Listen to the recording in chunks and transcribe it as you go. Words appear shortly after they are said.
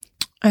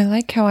I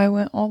like how I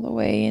went all the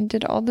way and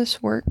did all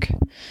this work,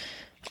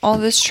 all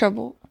this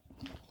trouble.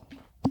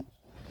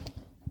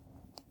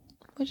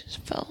 What just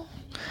fell?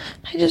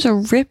 I just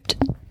ripped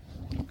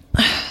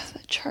the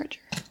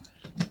charger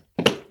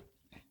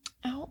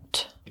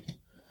out.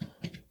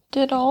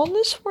 Did all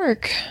this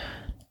work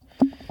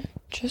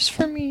just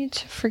for me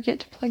to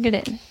forget to plug it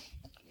in.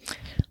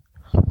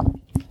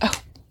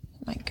 Oh,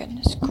 my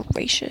goodness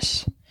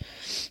gracious.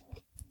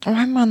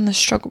 I'm on the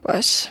struggle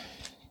bus.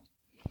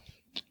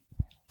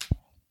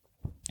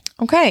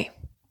 Okay.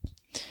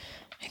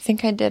 I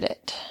think I did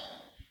it.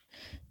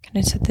 Can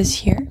I set this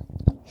here?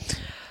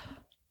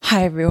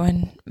 Hi,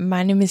 everyone.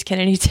 My name is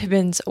Kennedy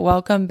Tibbins.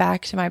 Welcome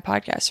back to my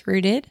podcast,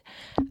 Rooted.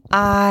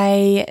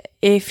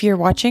 If you're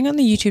watching on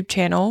the YouTube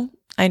channel,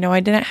 I know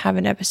I didn't have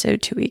an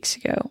episode 2 weeks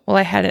ago. Well,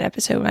 I had an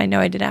episode, but I know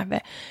I didn't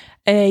have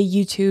a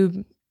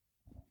YouTube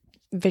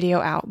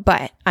video out,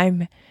 but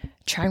I'm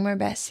trying my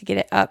best to get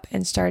it up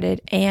and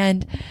started.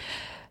 And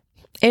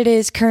it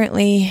is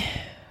currently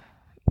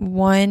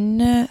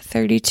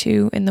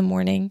 1:32 in the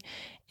morning.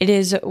 It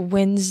is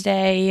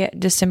Wednesday,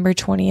 December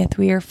 20th.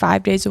 We are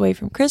 5 days away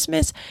from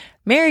Christmas.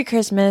 Merry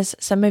Christmas.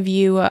 Some of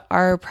you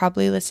are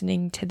probably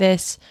listening to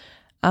this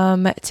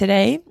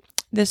today,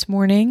 this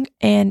morning.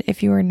 And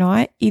if you are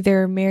not,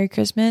 either Merry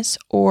Christmas,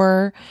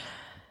 or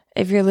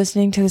if you're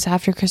listening to this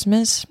after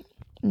Christmas,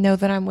 know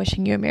that I'm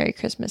wishing you a Merry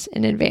Christmas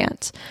in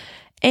advance.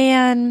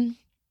 And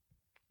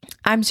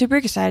I'm super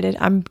excited.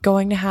 I'm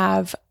going to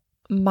have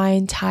my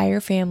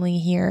entire family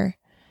here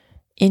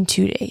in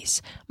 2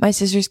 days. My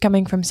sister's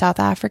coming from South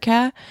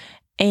Africa,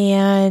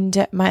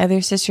 and my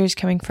other sister is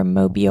coming from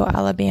Mobile,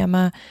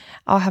 Alabama.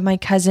 I'll have my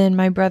cousin,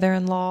 my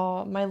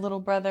brother-in-law, my little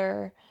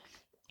brother,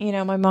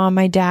 my mom,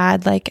 my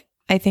dad.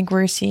 I think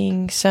we're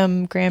seeing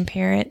some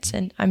grandparents,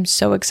 and I'm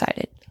so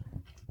excited.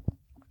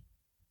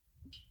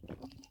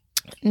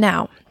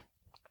 Now,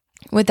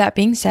 with that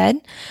being said,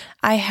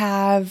 I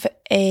have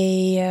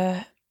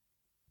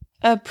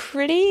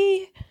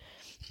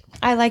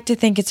I like to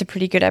think it's a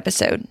pretty good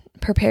episode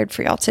prepared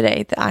for y'all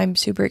today that I'm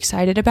super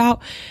excited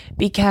about,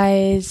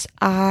 because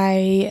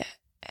I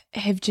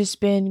have just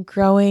been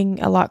growing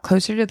a lot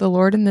closer to the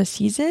Lord in the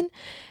season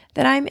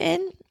that I'm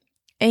in,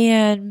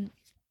 and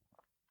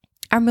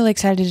I'm really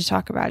excited to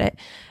talk about it.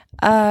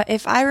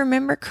 If I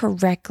remember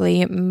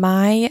correctly,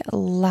 my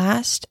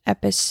last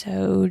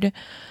episode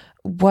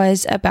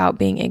was about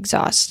being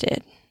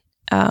exhausted.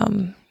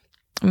 I'm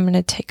going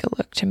to take a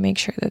look to make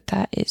sure that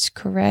that is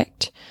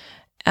correct.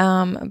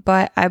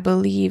 But I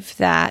believe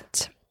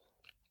that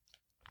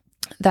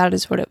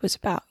is what it was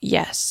about.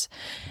 Yes.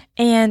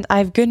 And I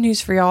have good news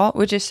for y'all,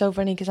 which is so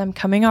funny because I'm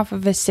coming off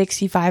of a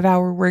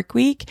 65-hour work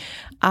week.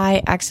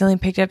 I accidentally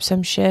picked up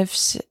some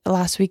shifts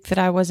last week that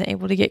I wasn't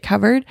able to get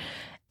covered.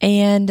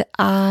 And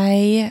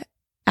I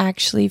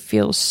actually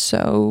feel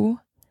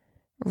so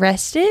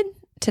rested.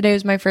 Today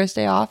was my first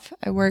day off.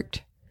 I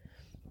worked,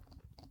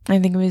 I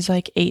think it was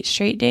 8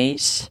 straight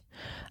days.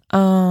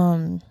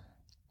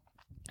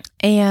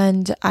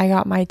 And I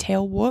got my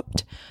tail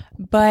whooped,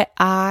 but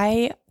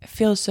I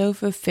feel so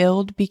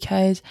fulfilled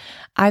because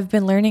I've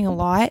been learning a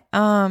lot.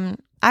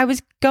 I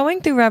was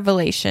going through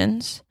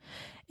Revelations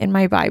in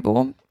my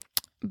Bible,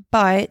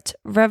 but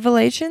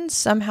Revelations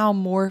somehow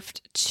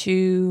morphed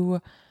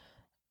to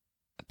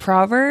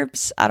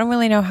Proverbs. I don't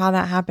really know how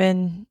that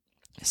happened.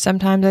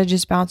 Sometimes I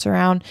just bounce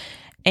around,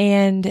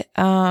 and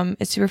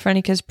it's super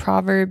funny because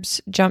Proverbs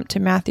jumped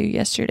to Matthew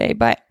yesterday,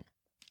 but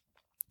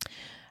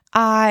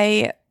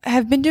I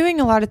have been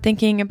doing a lot of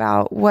thinking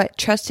about what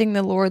trusting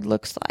the Lord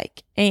looks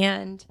like,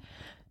 and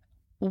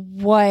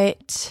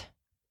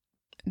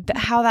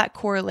how that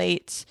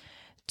correlates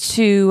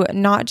to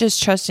not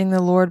just trusting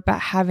the Lord, but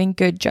having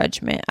good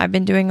judgment. I've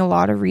been doing a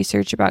lot of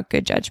research about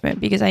good judgment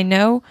because I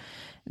know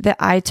that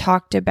I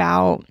talked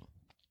about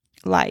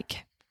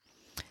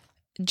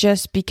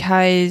just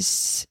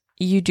because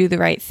you do the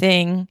right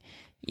thing,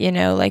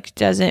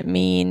 doesn't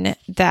mean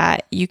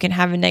that you can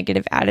have a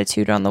negative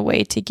attitude on the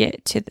way to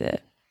get to the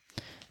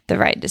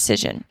right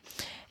decision.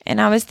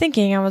 And I was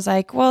thinking,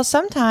 well,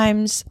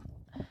 sometimes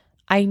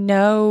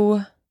I'll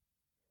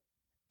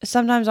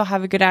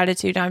have a good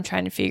attitude. I'm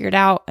trying to figure it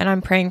out, and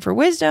I'm praying for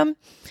wisdom,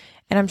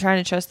 and I'm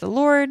trying to trust the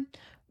Lord.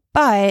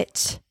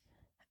 But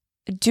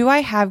do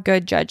I have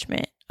good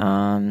judgment?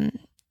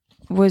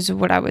 Was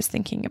what I was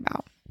thinking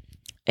about.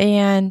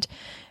 And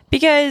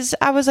because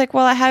I was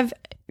well, I have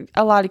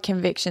a lot of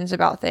convictions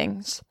about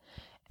things,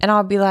 and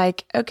I'll be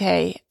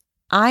okay,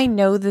 I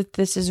know that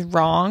this is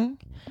wrong,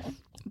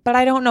 but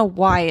I don't know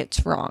why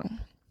it's wrong.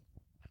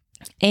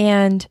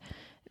 And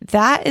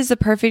that is a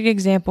perfect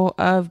example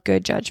of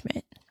good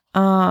judgment.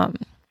 I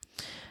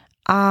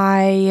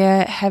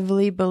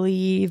heavily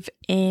believe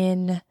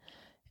in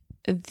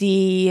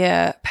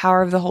the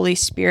power of the Holy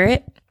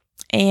Spirit,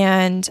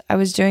 and I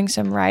was doing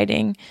some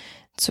writing.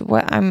 It's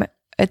what I'm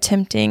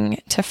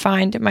attempting to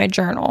find in my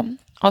journal.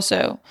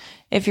 Also,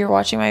 if you're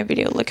watching my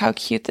video, look how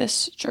cute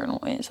this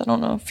journal is. I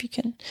don't know if you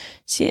can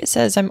see it. It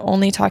says, "I'm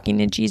only talking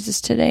to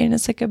Jesus today," and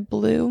it's a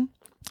blue.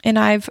 And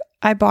I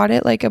bought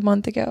it a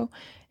month ago,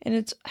 and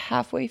it's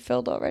halfway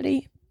filled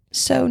already.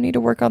 So need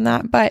to work on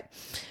that. But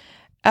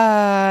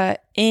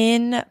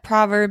in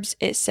Proverbs,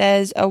 it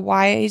says, a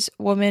wise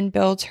woman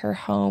builds her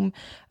home.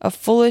 A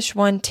foolish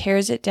one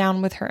tears it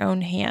down with her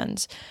own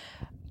hands.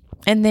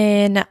 And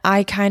then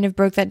I kind of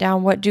broke that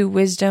down. What do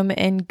wisdom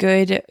and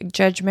good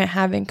judgment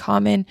have in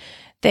common?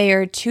 They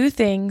are two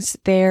things.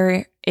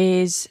 There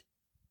is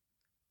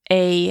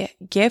a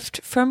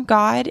gift from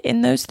God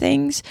in those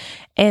things,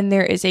 and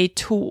there is a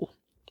tool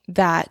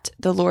that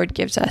the Lord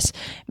gives us,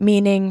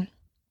 meaning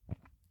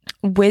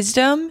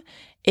wisdom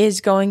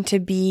is going to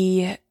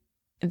be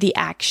the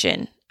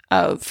action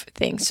of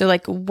things. So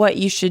like what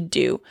you should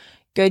do.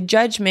 Good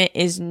judgment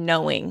is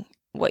knowing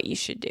what you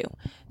should do.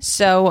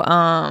 So,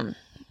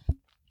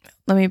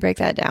 let me break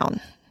that down.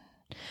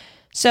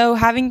 So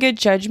having good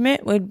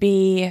judgment would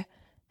be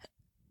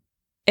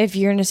if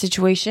you're in a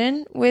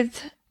situation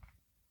with,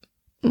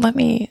 let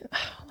me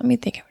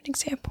think of an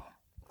example.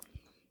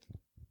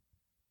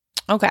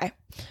 Okay.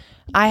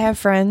 I have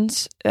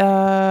friends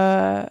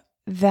that,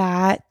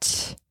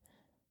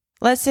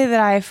 let's say that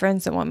I have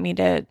friends that want me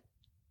to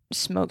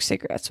smoke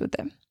cigarettes with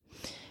them.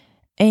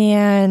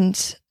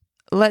 And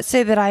let's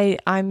say that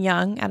I'm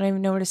young. I don't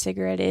even know what a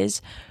cigarette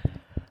is.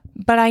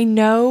 But I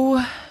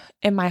know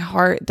in my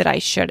heart that I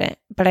shouldn't.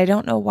 But I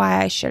don't know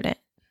why I shouldn't.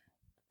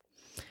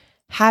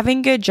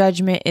 Having good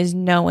judgment is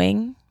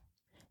knowing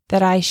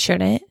that I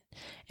shouldn't.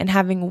 And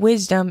having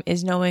wisdom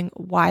is knowing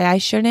why I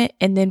shouldn't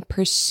and then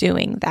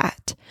pursuing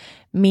that.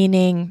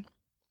 Meaning,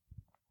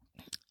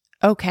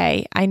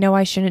 okay, I know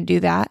I shouldn't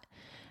do that.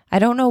 I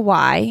don't know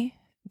why.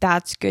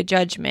 That's good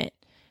judgment.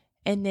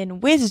 And then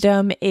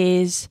wisdom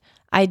is,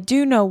 I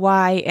do know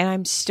why, and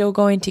I'm still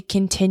going to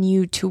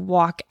continue to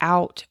walk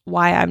out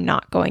why I'm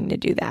not going to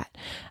do that.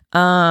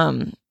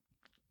 I've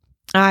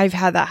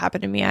had that happen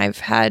to me. I've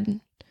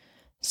had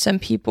some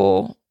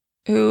people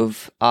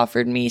who've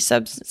offered me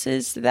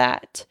substances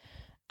that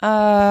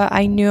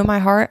I knew in my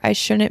heart I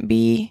shouldn't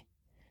be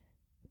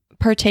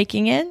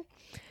partaking in.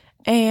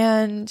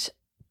 And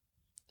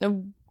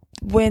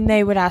when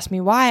they would ask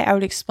me why, I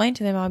would explain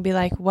to them, I would be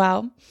like,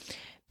 well,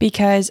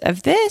 because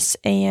of this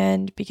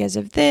and because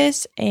of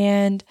this.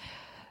 And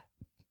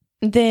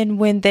then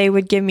when they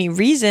would give me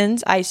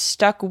reasons, I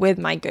stuck with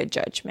my good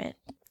judgment.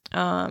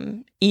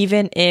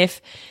 Even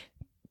if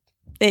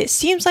it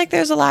seems like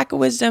there's a lack of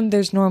wisdom,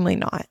 there's normally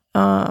not.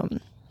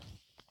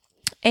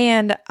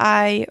 And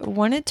I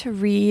wanted to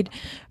read,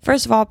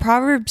 first of all,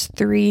 Proverbs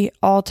 3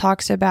 all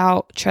talks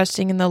about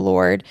trusting in the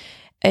Lord.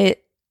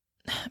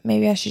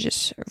 Maybe I should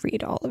just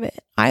read all of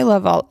it. I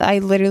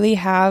literally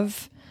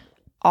have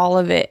all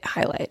of it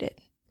highlighted,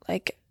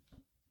 like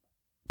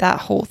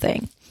that whole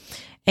thing.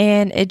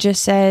 And it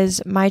just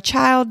says, my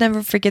child,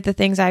 never forget the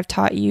things I've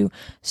taught you.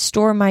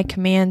 Store my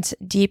commands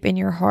deep in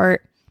your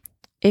heart.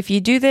 If you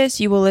do this,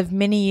 you will live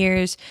many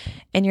years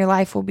and your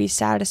life will be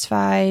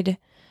satisfied.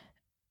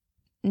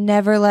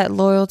 Never let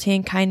loyalty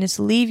and kindness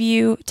leave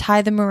you.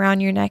 Tie them around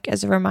your neck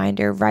as a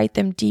reminder. Write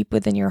them deep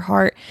within your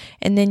heart,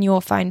 and then you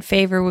will find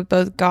favor with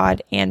both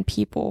God and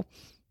people,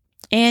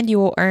 and you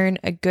will earn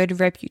a good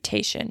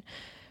reputation.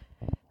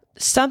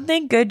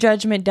 Something good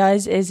judgment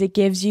does is it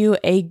gives you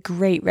a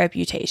great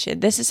reputation.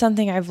 This is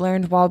something I've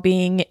learned while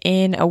being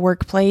in a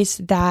workplace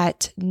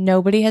that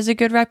nobody has a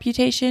good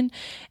reputation,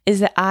 is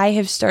that I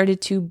have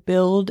started to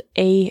build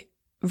a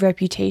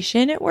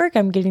reputation at work.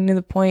 I'm getting to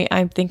the point,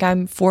 I think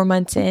I'm 4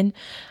 months in,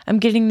 I'm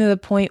getting to the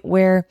point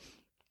where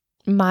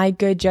my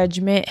good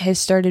judgment has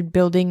started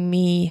building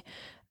me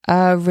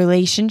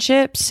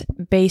relationships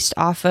based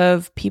off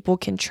of people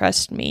can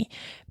trust me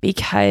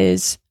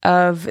because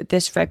of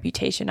this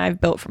reputation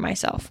I've built for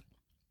myself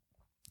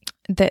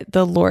that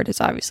the Lord has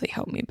obviously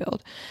helped me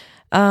build.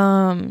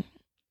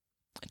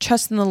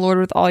 Trust in the Lord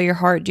with all your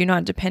heart. Do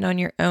not depend on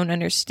your own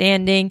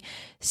understanding.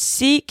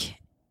 Seek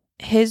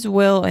His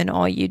will in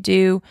all you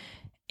do,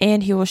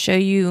 and He will show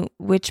you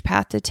which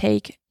path to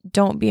take.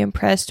 Don't be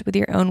impressed with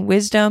your own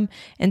wisdom.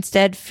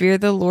 Instead, fear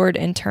the Lord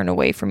and turn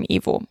away from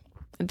evil.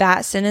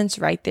 That sentence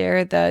right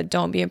there, the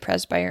don't be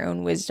impressed by your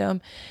own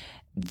wisdom,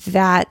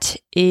 that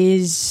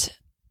is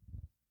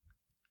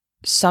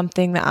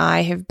something that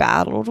I have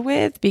battled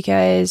with,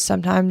 because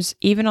sometimes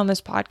even on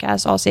this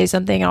podcast, I'll say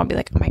something and I'll be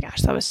like, oh my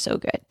gosh, that was so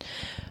good.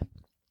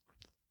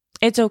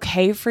 It's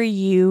okay for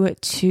you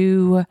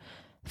to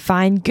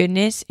find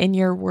goodness in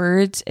your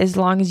words as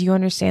long as you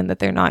understand that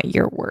they're not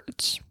your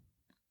words.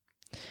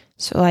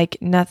 So like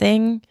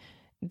nothing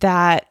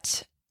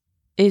that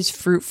is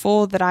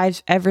fruitful that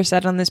I've ever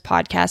said on this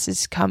podcast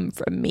has come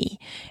from me.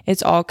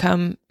 It's all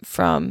come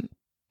from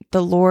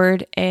the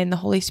Lord and the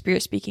Holy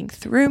Spirit speaking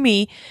through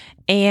me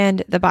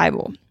and the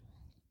Bible.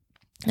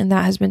 And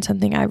that has been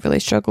something I've really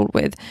struggled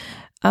with.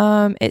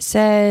 It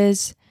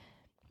says,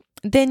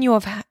 then you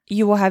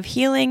will have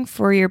healing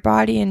for your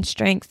body and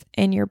strength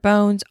in your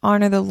bones.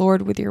 Honor the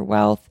Lord with your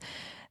wealth.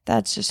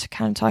 That's just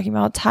kind of talking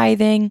about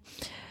tithing.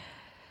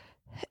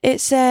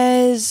 It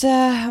says,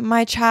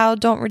 my child,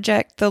 don't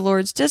reject the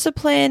Lord's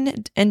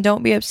discipline and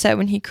don't be upset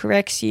when He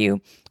corrects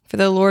you. For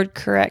the Lord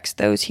corrects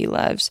those he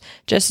loves,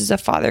 just as a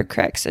father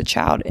corrects a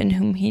child in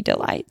whom he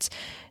delights.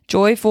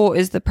 Joyful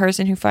is the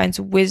person who finds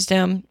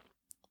wisdom,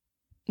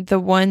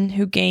 the one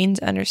who gains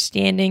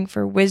understanding,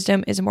 for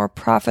wisdom is more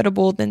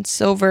profitable than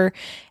silver,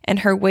 and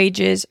her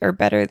wages are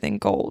better than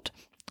gold.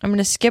 I'm going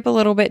to skip a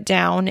little bit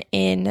down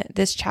in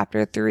this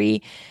chapter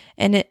 3,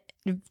 and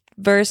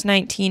verse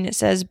 19, it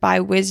says, by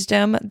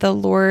wisdom the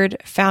Lord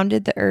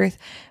founded the earth,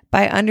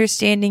 by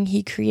understanding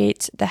he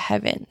creates the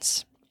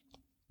heavens.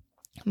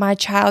 My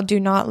child, do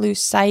not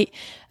lose sight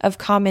of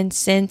common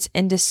sense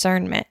and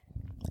discernment.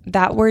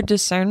 That word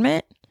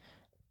discernment,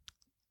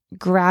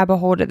 grab a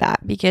hold of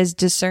that, because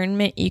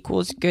discernment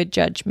equals good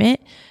judgment.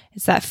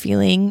 It's that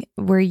feeling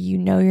where you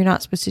know you're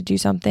not supposed to do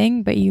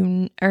something, but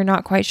you are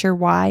not quite sure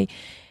why.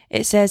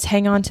 It says,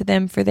 hang on to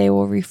them, for they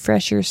will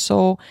refresh your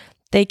soul.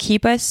 They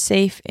keep us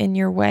safe in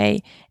your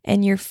way,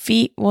 and your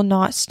feet will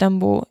not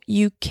stumble.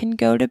 You can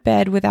go to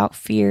bed without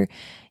fear.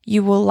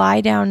 You will lie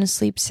down and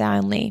sleep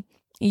soundly.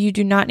 You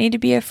do not need to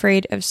be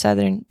afraid of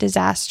sudden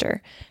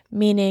disaster,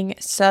 meaning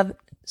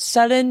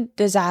sudden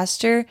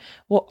disaster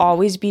will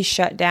always be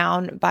shut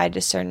down by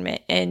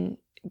discernment and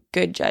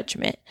good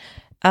judgment.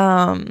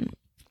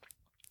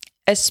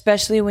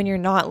 Especially when you're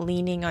not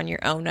leaning on your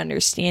own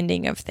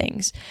understanding of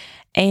things.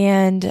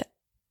 And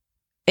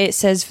it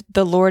says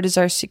the Lord is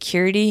our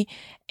security,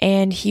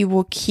 and he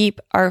will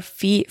keep our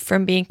feet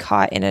from being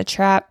caught in a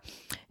trap.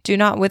 Do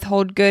not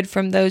withhold good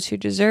from those who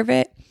deserve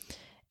it.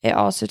 It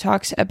also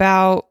talks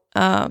about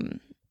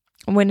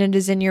when it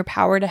is in your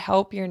power to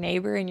help your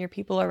neighbor and your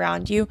people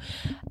around you.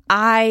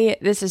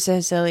 This is so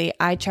silly.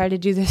 I try to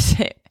do this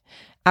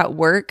at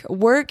work.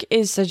 Work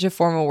is such a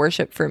form of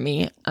worship for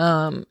me.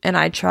 And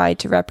I try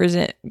to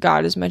represent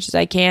God as much as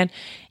I can.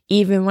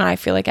 Even when I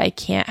feel like I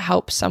can't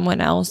help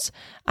someone else,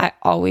 I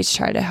always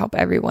try to help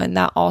everyone.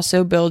 That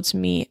also builds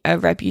me a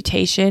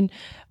reputation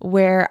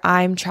where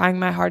I'm trying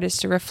my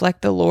hardest to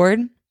reflect the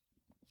Lord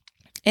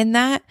in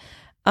that.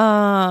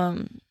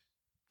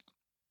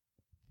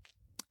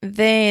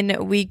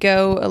 Then we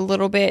go a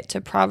little bit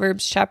to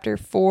Proverbs chapter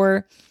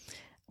 4.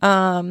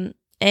 And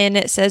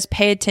it says,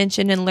 pay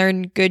attention and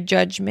learn good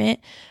judgment,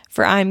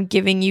 for I'm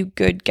giving you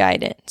good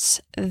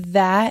guidance.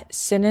 That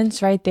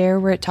sentence right there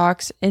where it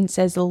talks and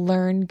says,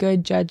 learn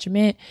good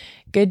judgment.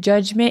 Good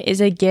judgment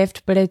is a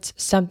gift, but it's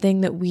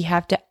something that we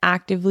have to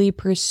actively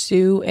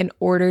pursue in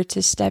order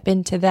to step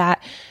into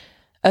that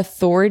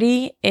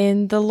authority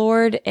in the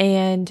Lord.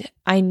 And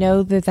I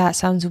know that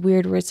sounds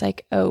weird where it's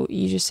like, oh,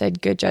 you just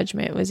said good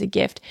judgment was a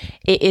gift.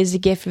 It is a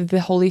gift of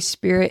the Holy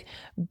Spirit,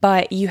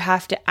 but you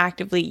have to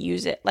actively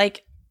use it.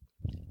 Like,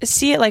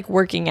 see it like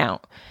working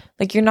out.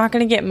 Like, you're not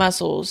going to get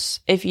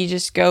muscles if you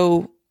just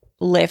go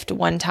lift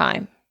one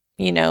time.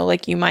 You know,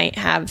 like you might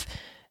have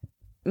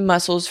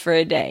muscles for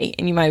a day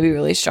and you might be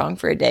really strong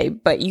for a day,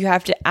 but you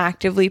have to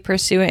actively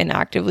pursue it and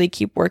actively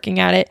keep working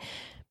at it.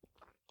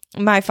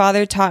 My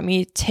father taught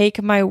me,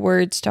 take my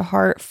words to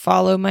heart,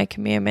 follow my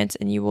commandments,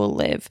 and you will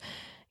live.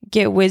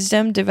 Get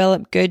wisdom,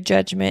 develop good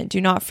judgment.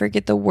 Do not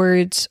forget the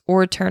words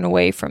or turn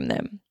away from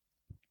them.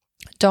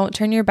 Don't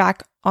turn your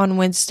back on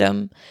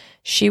wisdom.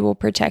 She will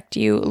protect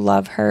you.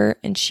 Love her,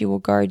 and she will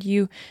guard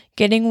you.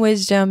 Getting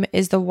wisdom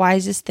is the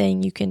wisest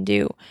thing you can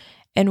do.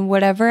 And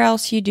whatever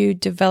else you do,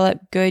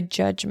 develop good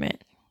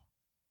judgment.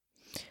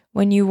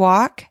 When you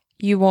walk,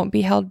 you won't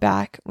be held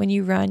back. When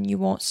you run, you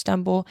won't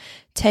stumble.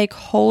 Take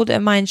hold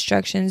of my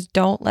instructions.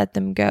 Don't let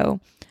them go.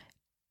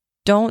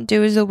 Don't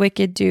do as the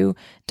wicked do.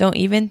 Don't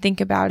even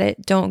think about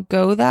it. Don't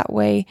go that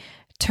way.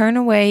 Turn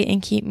away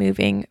and keep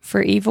moving,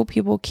 for evil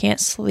people can't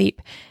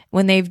sleep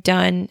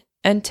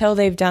until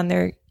they've done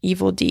their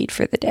evil deed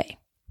for the day.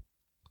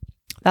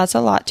 That's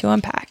a lot to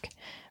unpack,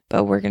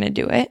 but we're going to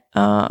do it.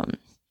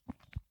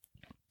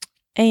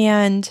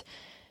 And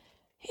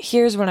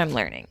here's what I'm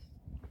learning.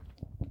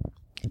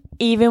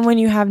 Even when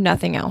you have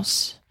nothing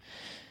else,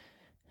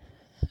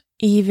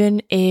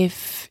 even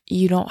if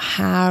you don't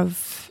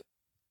have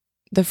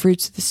the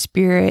fruits of the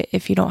Spirit,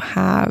 if you don't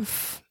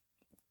have,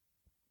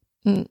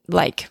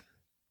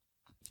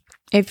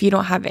 if you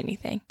don't have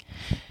anything,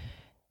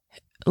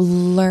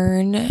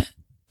 learn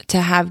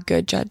to have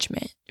good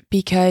judgment,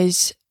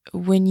 because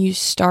when you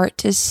start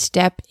to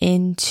step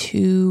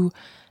into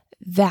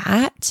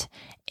that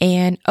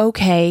and,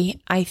 okay,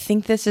 I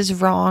think this is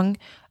wrong.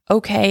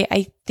 Okay,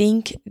 I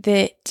think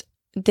that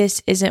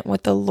this isn't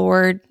what the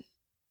Lord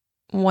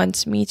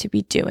wants me to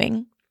be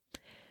doing,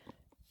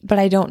 but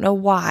I don't know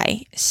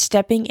why.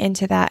 Stepping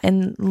into that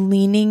and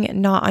leaning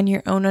not on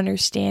your own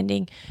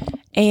understanding.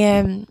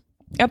 And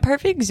a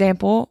perfect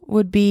example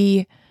would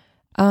be,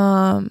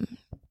 I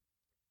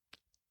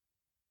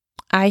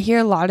hear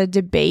a lot of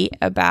debate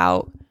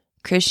about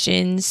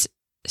Christians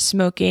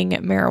smoking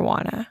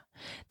marijuana.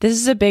 This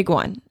is a big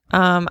one.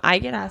 I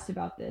get asked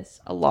about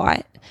this a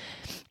lot,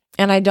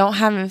 and I don't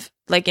have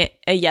like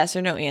a yes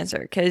or no answer,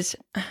 because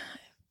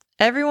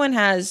everyone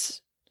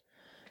has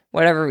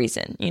whatever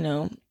reason, you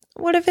know.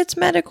 What if it's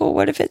medical?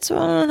 What if it's,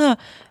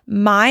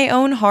 my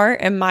own heart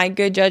and my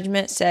good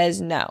judgment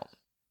says no,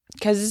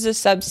 because it's a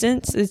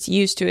substance that's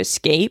used to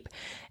escape.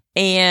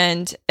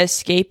 And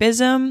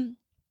escapism,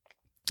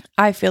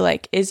 I feel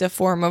like, is a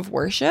form of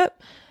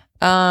worship.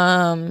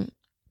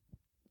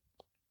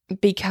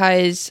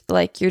 Because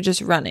like you're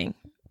just running.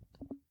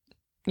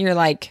 You're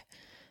like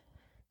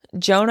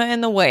Jonah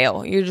and the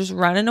whale. You're just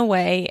running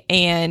away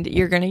and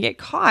you're going to get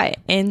caught.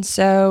 And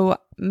so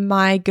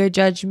my good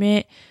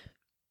judgment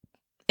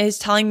is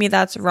telling me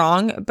that's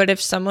wrong. But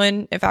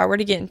if I were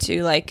to get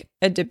into like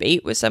a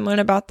debate with someone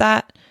about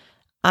that,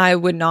 I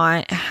would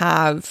not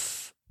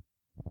have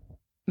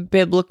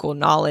biblical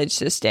knowledge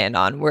to stand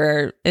on,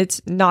 where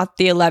it's not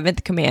the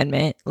 11th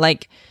commandment.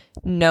 Like,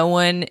 no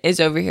one is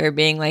over here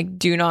being like,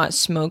 do not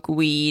smoke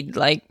weed.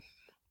 Like,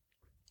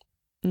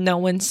 no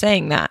one's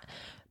saying that.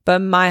 But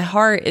my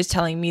heart is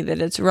telling me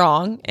that it's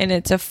wrong. And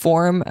it's a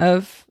form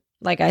of,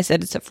 like I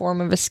said, it's a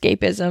form of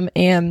escapism.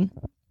 And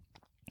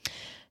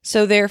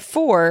so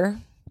therefore,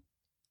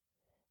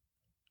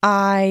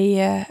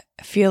 I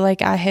feel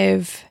like I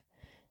have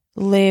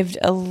lived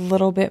a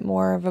little bit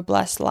more of a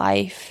blessed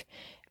life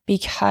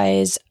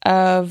because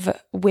of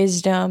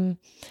wisdom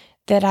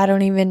that I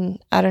don't even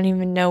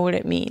know what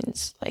it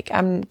means. Like,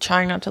 I'm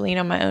trying not to lean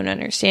on my own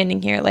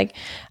understanding here. Like,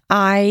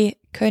 I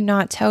could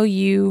not tell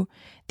you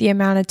the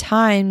amount of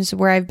times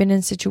where I've been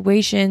in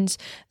situations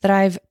that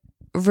I've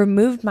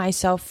removed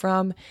myself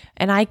from,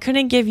 and I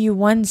couldn't give you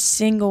one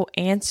single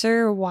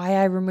answer why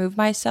I removed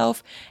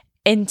myself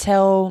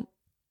until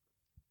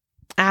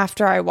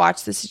after I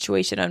watched the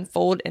situation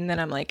unfold. And then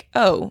I'm like,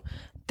 oh,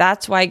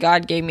 that's why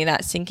God gave me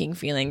that sinking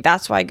feeling.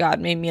 That's why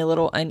God made me a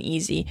little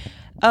uneasy.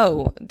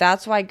 Oh,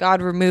 that's why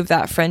God removed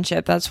that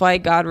friendship. That's why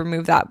God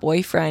removed that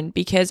boyfriend,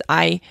 because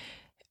I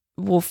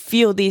will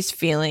feel these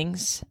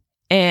feelings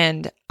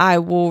and I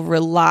will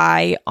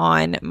rely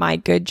on my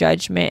good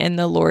judgment and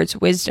the Lord's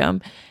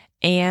wisdom.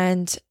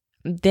 And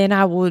then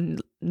I will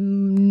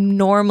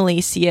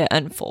normally see it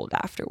unfold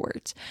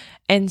afterwards.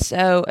 And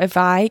so if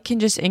I can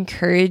just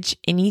encourage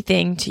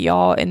anything to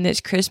y'all in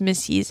this Christmas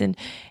season,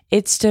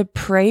 it's to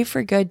pray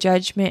for good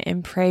judgment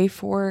and pray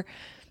for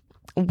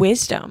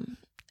wisdom.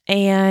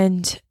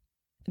 And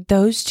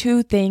those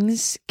two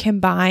things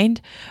combined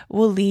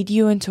will lead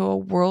you into a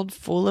world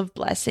full of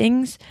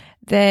blessings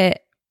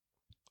that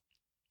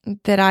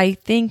I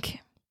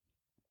think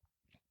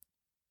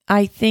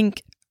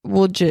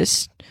will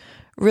just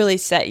really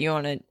set you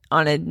on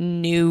a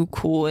new,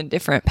 cool, and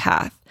different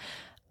path.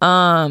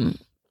 We're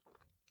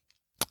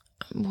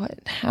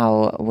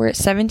at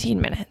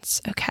 17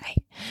 minutes. Okay.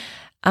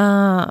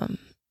 I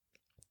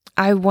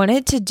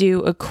wanted to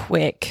do a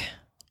quick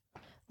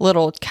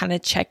little kind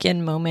of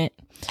check-in moment.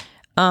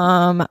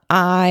 I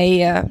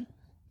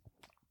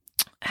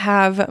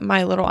have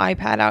my little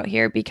iPad out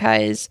here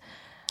because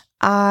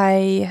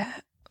I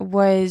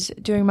was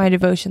doing my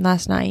devotion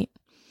last night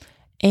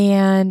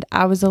and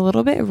I was a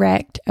little bit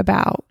wrecked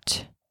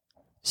about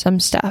some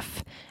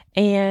stuff.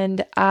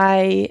 And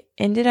I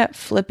ended up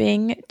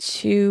flipping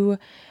to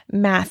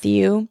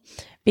Matthew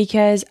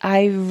because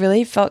I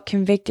really felt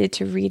convicted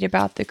to read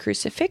about the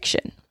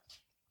crucifixion.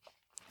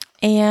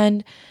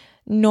 And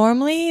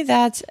normally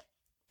that's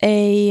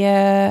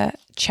a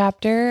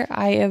chapter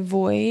I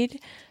avoid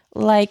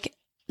like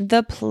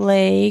the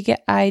plague.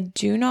 I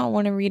do not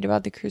want to read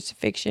about the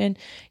crucifixion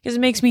because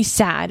it makes me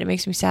sad. It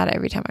makes me sad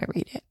every time I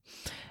read it.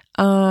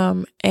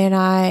 And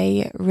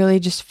I really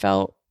just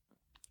felt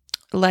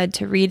led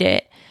to read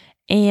it.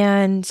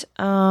 And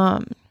I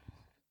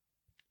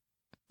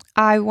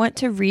want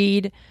to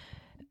read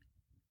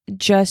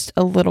just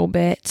a little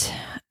bit.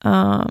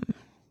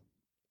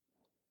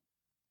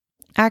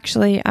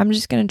 Actually, I'm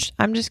just gonna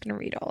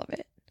read all of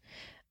it.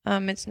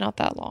 It's not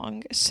that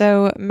long.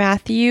 So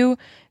Matthew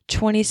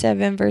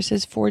 27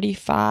 verses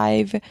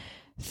 45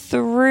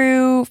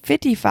 through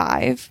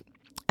 55.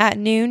 At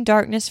noon,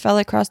 darkness fell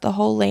across the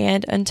whole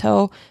land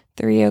until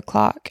 3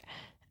 o'clock.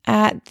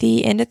 At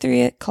the end of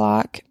 3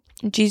 o'clock,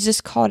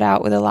 Jesus called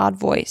out with a loud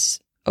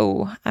voice.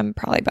 Oh, I'm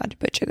probably about to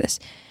butcher this.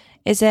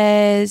 It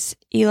says,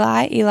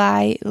 Eli,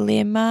 Eli,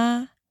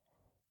 lema.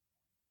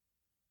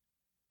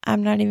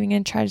 I'm not even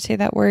going to try to say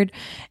that word.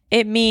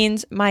 It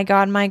means, my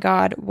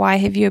God, why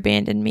have you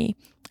abandoned me?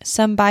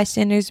 Some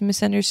bystanders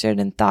misunderstood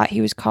and thought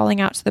he was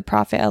calling out to the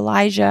prophet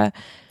Elijah.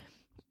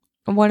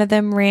 One of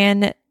them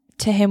ran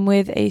to him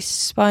with a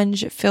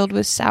sponge filled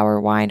with sour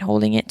wine,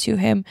 holding it to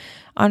him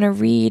on a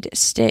reed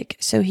stick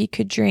so he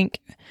could drink.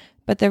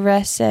 But the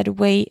rest said,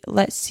 wait,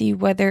 let's see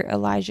whether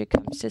Elijah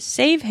comes to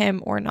save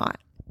him or not.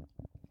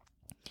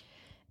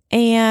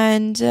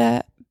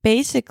 And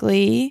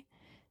basically,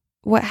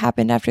 what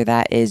happened after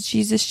that is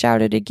Jesus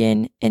shouted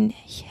again and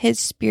his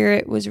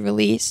spirit was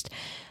released.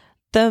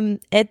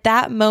 At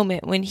that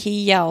moment when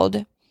he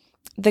yelled,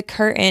 the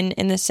curtain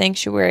in the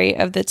sanctuary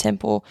of the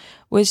temple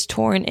was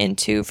torn in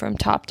two from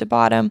top to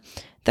bottom.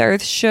 The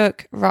earth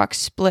shook, rocks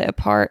split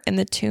apart, and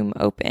the tomb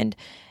opened.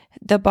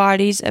 The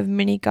bodies of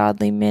many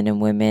godly men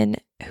and women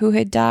who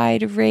had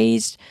died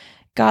raised.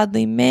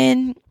 Godly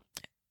men,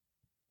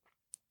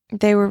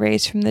 they were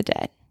raised from the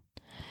dead.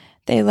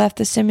 They left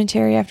the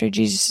cemetery after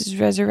Jesus'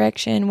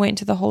 resurrection, went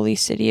into the holy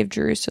city of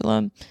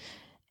Jerusalem,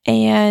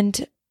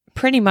 and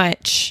pretty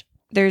much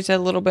there's a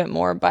little bit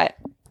more, but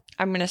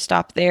I'm going to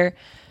stop there.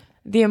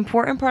 The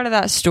important part of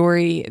that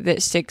story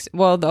that sticks,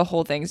 well, the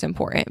whole thing's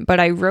important, but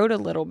I wrote a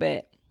little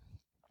bit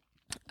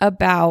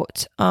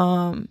about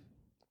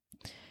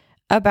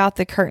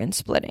the curtain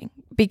splitting,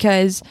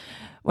 because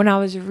when I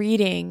was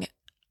reading,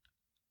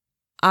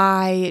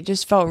 I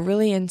just felt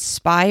really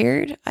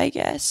inspired, I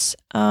guess.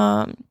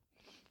 And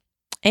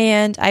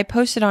I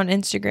posted on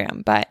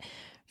Instagram, but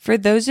for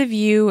those of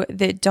you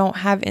that don't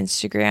have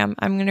Instagram,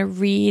 I'm going to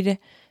read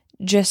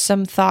just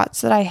some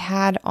thoughts that I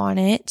had on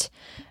it.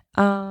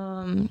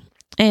 And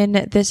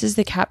this is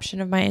the caption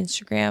of my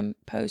Instagram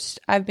post.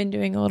 I've been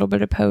doing a little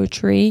bit of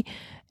poetry,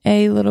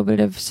 a little bit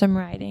of some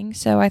writing,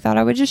 so I thought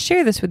I would just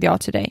share this with y'all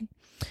today.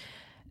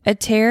 A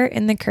tear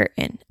in the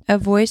curtain. A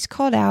voice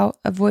called out,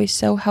 a voice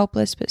so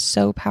helpless but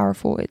so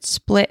powerful it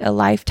split a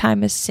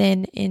lifetime of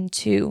sin in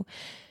two.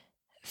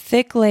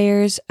 Thick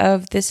layers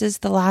of this is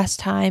the last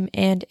time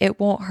and it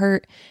won't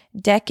hurt.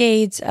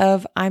 Decades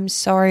of I'm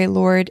sorry,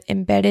 Lord,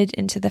 embedded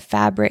into the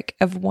fabric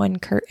of one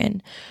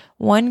curtain.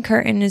 One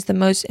curtain is the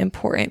most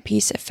important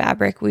piece of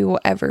fabric we will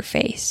ever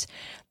face.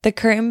 The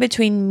curtain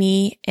between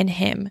me and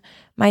him.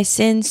 My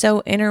sin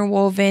so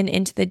interwoven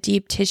into the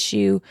deep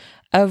tissue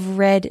of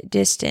red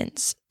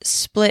distance,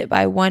 split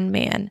by one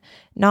man.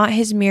 Not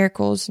his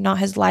miracles, not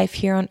his life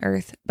here on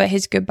earth, but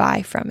his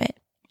goodbye from it.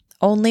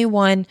 Only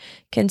one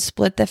can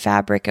split the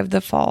fabric of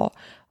the fall.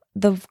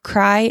 The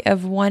cry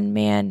of one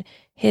man,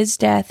 his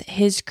death,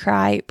 his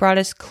cry, brought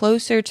us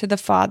closer to the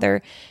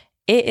Father.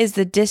 It is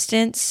the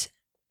distance.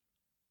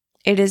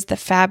 It is the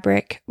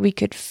fabric. We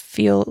could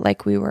feel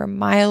like we were a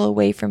mile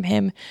away from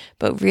him,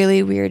 but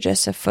really we are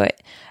just a foot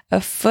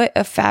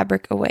of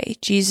fabric away.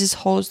 Jesus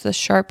holds the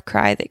sharp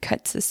cry that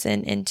cuts the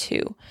sin in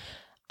two.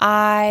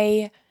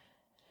 I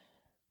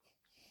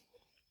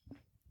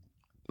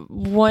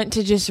want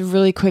to just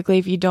really quickly,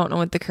 if you don't know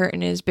what the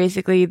curtain is,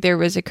 basically there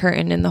was a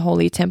curtain in the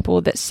Holy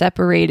Temple that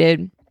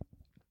separated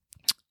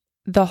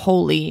the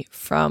holy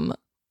from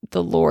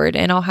the Lord.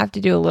 And I'll have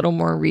to do a little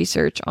more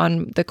research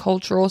on the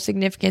cultural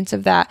significance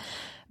of that.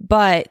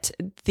 But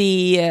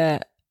the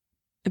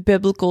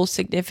biblical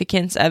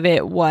significance of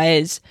it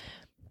was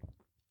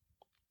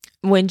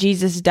when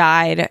Jesus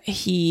died,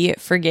 he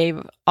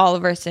forgave all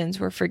of our sins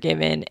were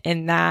forgiven,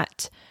 and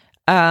that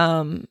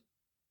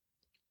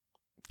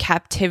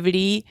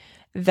captivity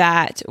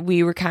that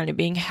we were kind of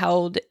being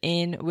held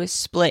in was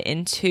split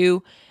in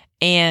two.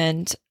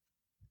 And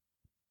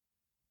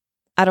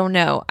I don't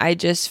know, I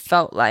just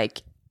felt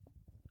like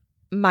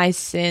my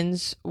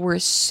sins were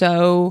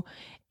so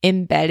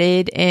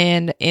embedded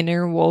and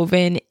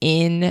interwoven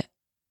in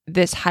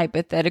this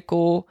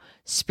hypothetical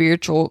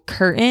spiritual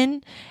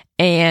curtain,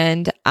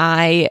 and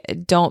I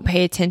don't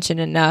pay attention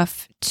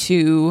enough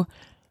to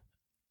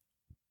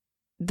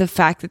the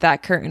fact that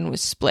that curtain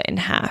was split in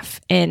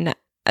half and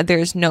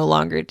there's no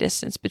longer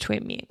distance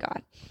between me and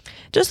God.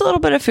 Just a little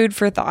bit of food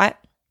for thought.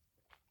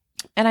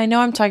 And I know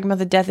I'm talking about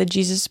the death of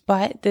Jesus,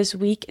 but this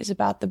week is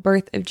about the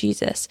birth of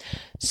Jesus.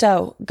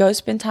 So go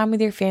spend time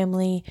with your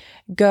family.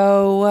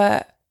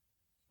 Go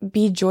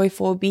be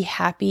joyful, be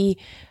happy.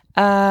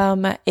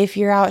 If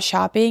you're out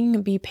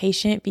shopping, be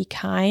patient, be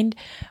kind.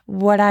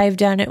 What I've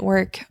done at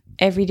work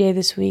every day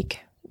this week,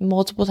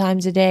 multiple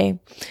times a day,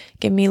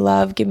 give me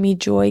love, give me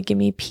joy, give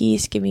me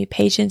peace, give me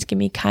patience, give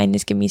me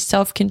kindness, give me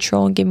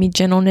self-control, and give me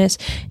gentleness.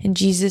 In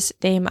Jesus'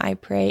 name I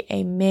pray,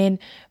 amen.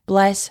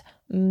 Bless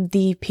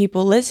the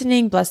people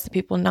listening, bless the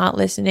people not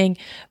listening,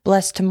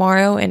 bless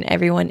tomorrow and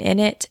everyone in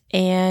it.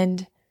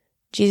 And in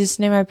Jesus'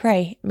 name I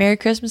pray. Merry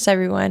Christmas,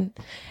 everyone,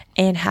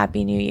 and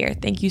Happy New Year.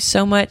 Thank you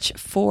so much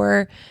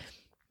for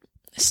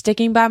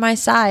sticking by my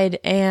side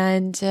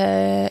and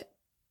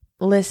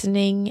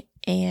listening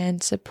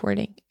and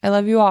supporting. I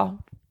love you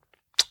all.